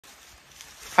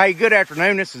Hey, good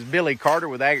afternoon. This is Billy Carter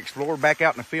with Ag Explorer back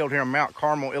out in the field here in Mount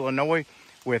Carmel, Illinois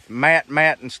with Matt,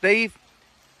 and Steve.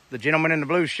 The gentleman in the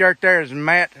blue shirt there is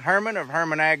Matt Herman of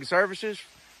Herman Ag Services.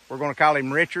 We're going to call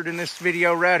him Richard in this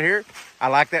video right here. I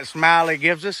like that smile he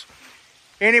gives us.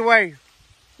 Anyway,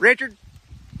 Richard,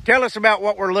 tell us about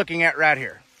what we're looking at right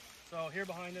here. So here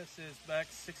behind us is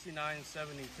Beck's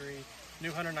 6973, new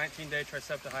 119-day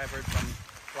Tricepta hybrid from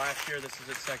last year. This is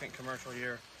its second commercial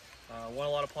year. Won a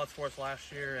lot of plots for us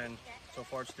last year, and so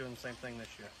far it's doing the same thing this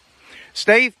year.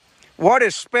 Steve, what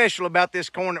is special about this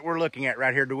corn that we're looking at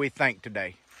right here, do we think,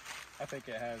 today? I think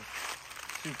it has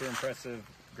super impressive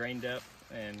grain depth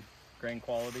and grain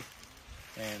quality,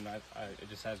 and it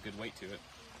just has good weight to it.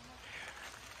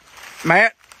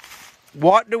 Matt,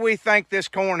 what do we think this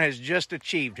corn has just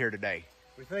achieved here today?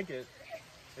 We think it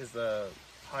is the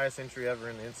highest entry ever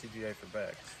in the NCGA for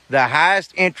Beck's. The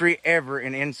highest entry ever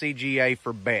in NCGA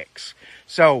for Beck's.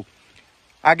 So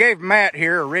I gave Matt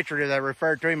here, or Richard as I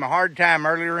referred to him, a hard time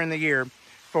earlier in the year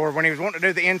for when he was wanting to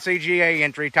do the NCGA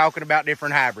entry, talking about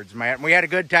different hybrids, Matt. And we had a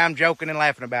good time joking and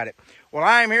laughing about it. Well,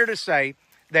 I am here to say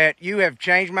that you have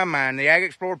changed my mind. The Ag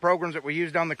Explorer programs that we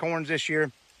used on the corns this year,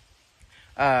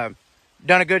 done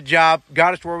a good job,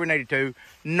 got us to where we needed to.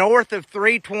 North of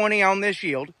 320 on this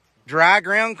yield, dry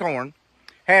ground corn.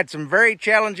 Had some very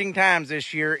challenging times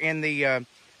this year in the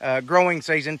growing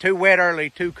season. Too wet early,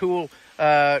 too cool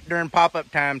during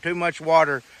pop-up time, too much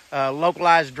water,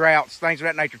 localized droughts, things of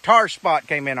that nature. Tar spot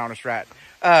came in on us, right?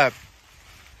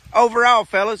 Overall,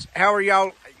 fellas, how are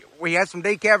y'all? We had some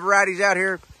decaf varieties out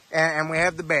here, and we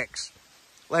have the Beck's.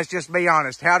 Let's just be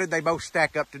honest. How did they both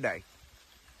stack up today?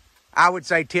 I would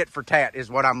say tit for tat is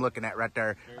what I'm looking at right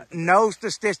there. No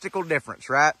statistical difference,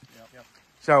 right? Yep.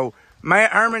 So,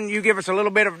 Matt Herman, you give us a little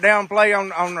bit of downplay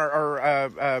on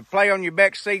play on your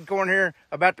Beck's seed corn here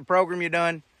about the program you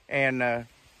done and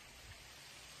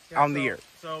on the year.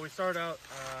 So we started out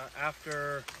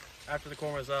after the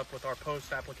corn was up with our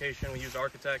post application. We used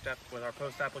Architect with our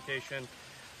post application.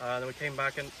 Then we came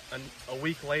back a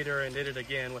week later and did it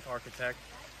again with Architect.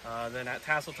 Then at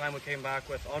tassel time we came back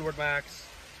with Onward Max,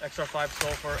 XR5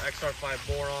 sulfur, XR5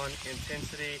 boron,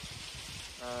 intensity,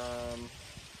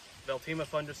 Veltima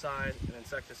fungicide, and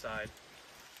insecticide.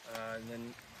 And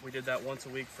then we did that once a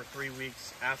week for 3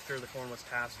 weeks after the corn was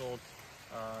tasseled.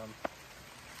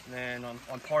 And then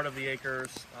on part of the acres,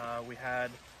 we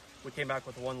came back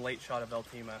with one late shot of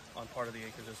Veltima on part of the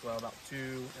acres as well, about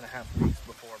 2.5 weeks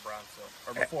before brown silk,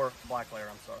 or before black layer,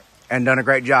 I'm sorry. And done a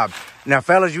great job. Now,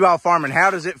 fellas, you all farming,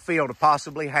 how does it feel to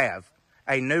possibly have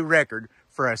a new record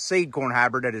for a seed corn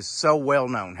hybrid that is so well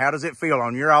known? How does it feel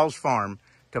on your all's farm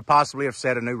to possibly have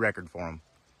set a new record for them?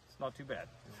 It's not too bad.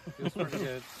 Feels pretty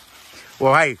good.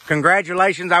 Well, hey,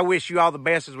 congratulations. I wish you all the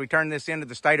best as we turn this into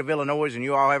the state of Illinois, and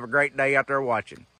you all have a great day out there watching.